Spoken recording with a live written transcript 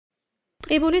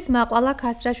ტყიბულის მაყვალა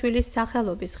ქასრაშვილის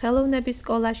სახელობის ხელოვნების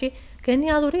სკოლაში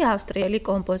გენიალური ავსტრიელი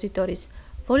კომპოზიტორის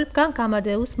ვოლფგანგ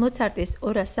ამადეუს მოცარტის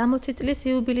 260 წლის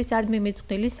იუბილეისადმი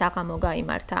მიძღვნილი საღამო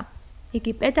გაიმართა.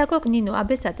 იგი პედაგოგ ნინო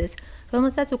აბესაძეს,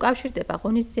 რომელსაც უკავშირდება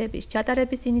ღონისძიების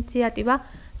ჩატარების ინიციატივა,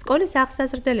 სკოლის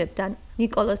აღსაზრდელებთან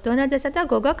ნიკოლოზ დონაძესა და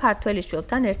გოგა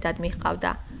ქართველიშვილთან ერთად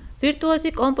მიჰყავდა. ვირტუოზი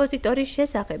კომპოზიტორის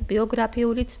შესახებ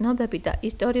ბიოგრაფიული ცნობები და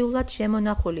ისტორიულად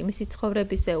შემონახული მისი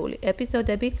ცხოვრებისეული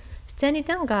ეპიზოდები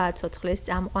სცენიდან გააცოცხლეს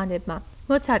წამყვანებმა.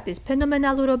 მოცარტის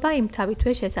ფენომენალურობა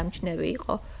იმთავითვე შესამჩნევი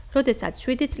იყო, როდესაც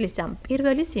 7 წლისამ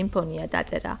პირველი სიმფონია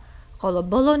დაწერა, ხოლო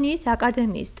ბოლონიის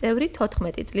აკადემიის წევრი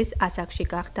 14 წლის ასაკში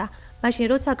გახდა, მაშინ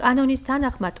როცა კანონის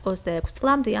თანახმად 26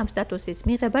 წლამდე ამ სტატუსის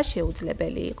მიღება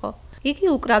შეუძლებელი იყო. იგი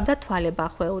უკრავდა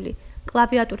თვალებახვეული,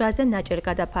 კლავიატურაზე ნაჭერ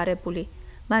გადაფარებული.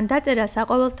 მან დაწერა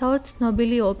საყოველთაო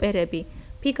ცნობილი ოპერები,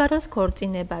 ფიგაროს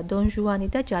ქორწინება, დონ ჟუანი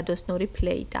და ჯადოსნური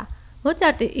ფლეიტა.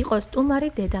 მოცარტი იყო სტუმარი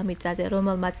დედამიწაზე,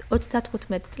 რომელმაც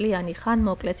 35 წლიანი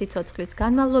ხანმოკლე სიცოცხლის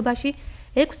განმავლობაში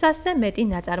 600-ზე მეტი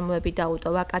ნაწარმოები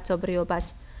დაუტოვა კაცობრიობას.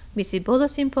 მისი ბოლო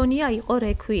სიმფონია იყო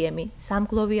რექვიემი,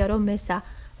 სამგლოვიარო მესა,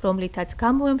 რომლითაც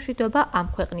გამოემშვიდობა ამ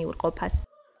ქვეყნიურ ყოფას.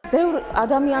 ბევრ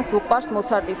ადამიანს უყვარს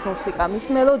მოცარტის მუსიკა, მის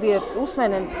მელოდიებს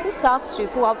უსმენენ თუ სახლში,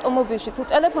 თუ ავტომობილში, თუ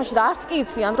ტელეფონში და არც კი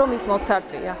იციან, რომ ის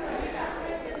მოცარტია.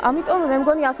 ამიტომ მე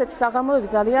მგონი ასეთი საღამოები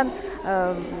ძალიან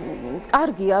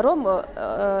კარგია, რომ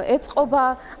ეწყობა,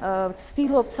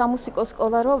 ცდილობთ სამუსიკო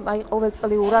სკოლა, რომ აი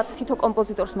ყოველწლიურად თითო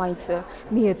კომპოზიტორს მაინც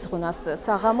მიეძღვნას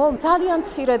საღამო. ძალიან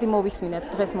მცირედი მოვისმინეთ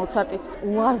დღეს მოცარტის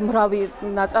უამრავი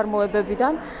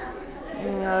ნაწარმოებებიდან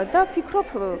და ფიქრობ,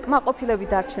 კმაყოფილები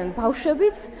დარჩნენ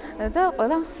ბავშვებიც და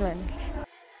ყველა მსმენელი.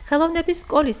 ხელოვნების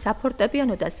სკოლის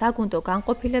საფორტეპიანო და საგუნდო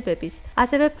განყოფილებების,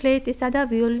 ასევე ფლეიტისა და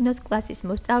ვიოლინოს კლასის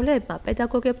მოსწავლეებმა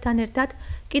პედაგოგებთან ერთად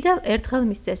კიდევ ერთხელ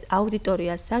მისცეს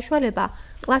აუდიტორიას საშუალება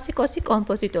კლასიკოსი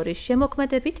კომპოზიტორის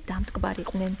შემოქმედებით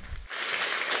დამტკბარიყვნენ.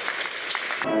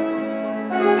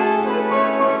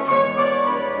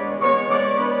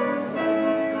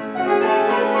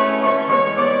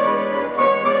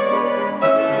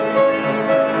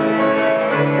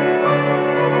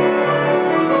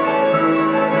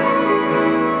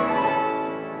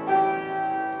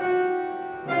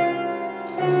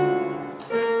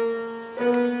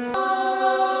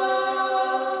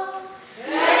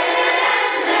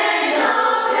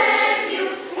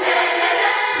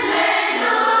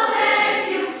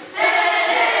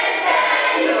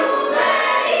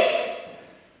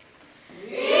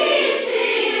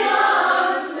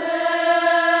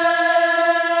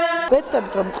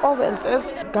 ვეცდებით, რომ ყოველ წელს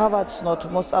გავაცნოთ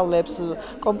მოსწავლეებს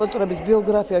კომპოზიტორების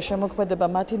ბიოგრაფია, შემოქმედება,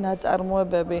 მათი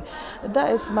ნაწარმოებები და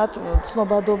ეს მათ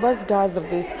ცნობადობას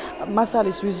გაზრდის.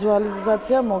 მასალის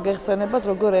ვიზუალიზაცია მოგეხსენებათ,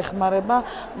 როგორ ეხმარება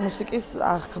მუსიკის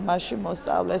აღქმაში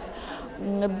მოსწავლეს.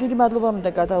 დიდი მადლობა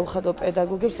მინდა გადაუხადო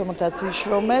პედაგოგებს, რომელთაც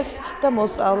იშრომეს და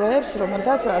მოსწავლეებს,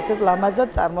 რომელთაც ასეთ ლამაზად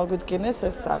წარმოგვიდგინეს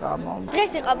ეს საღამო.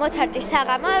 დღეს იყო მოცარტის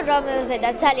საღამო,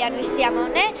 რომელზედაც ძალიან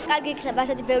ვისიამოვნე. კარგი იქნება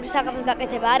ასეთი ბევრი საღამოს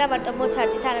გაკეთება, არა მარტო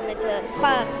მოცარტის, არამედ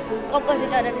სხვა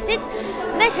კომპოზიტორებისიც.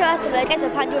 მე შევასრულე კესო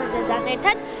ფანჯურიძესთან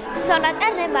ერთად სონატა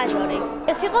რე მაჟორი.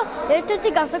 ეს იყო ერთ-ერთი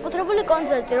განსაკუთრებული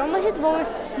კონცერტი, რომელშიც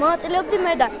მონაწილეობდი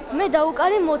მე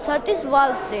დაუკარი მოცარტის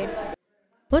ვალსი.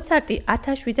 მოცარტი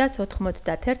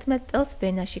 1791 წელს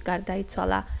ვენაში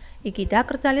გარდაიცვალა. იგი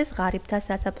დაკრძალეს ღარიბთა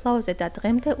სასაფლაოზე და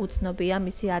დღემდე უცნობია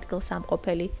მისი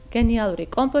ადგილსამყოფელი. გენიალური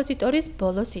კომპოზიტორის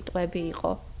ბოლო სიტყვები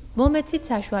იყო: მომეცით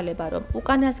საშუალება, რომ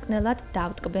უკანასკნელად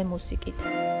დავტკბე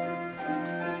მუსიკით.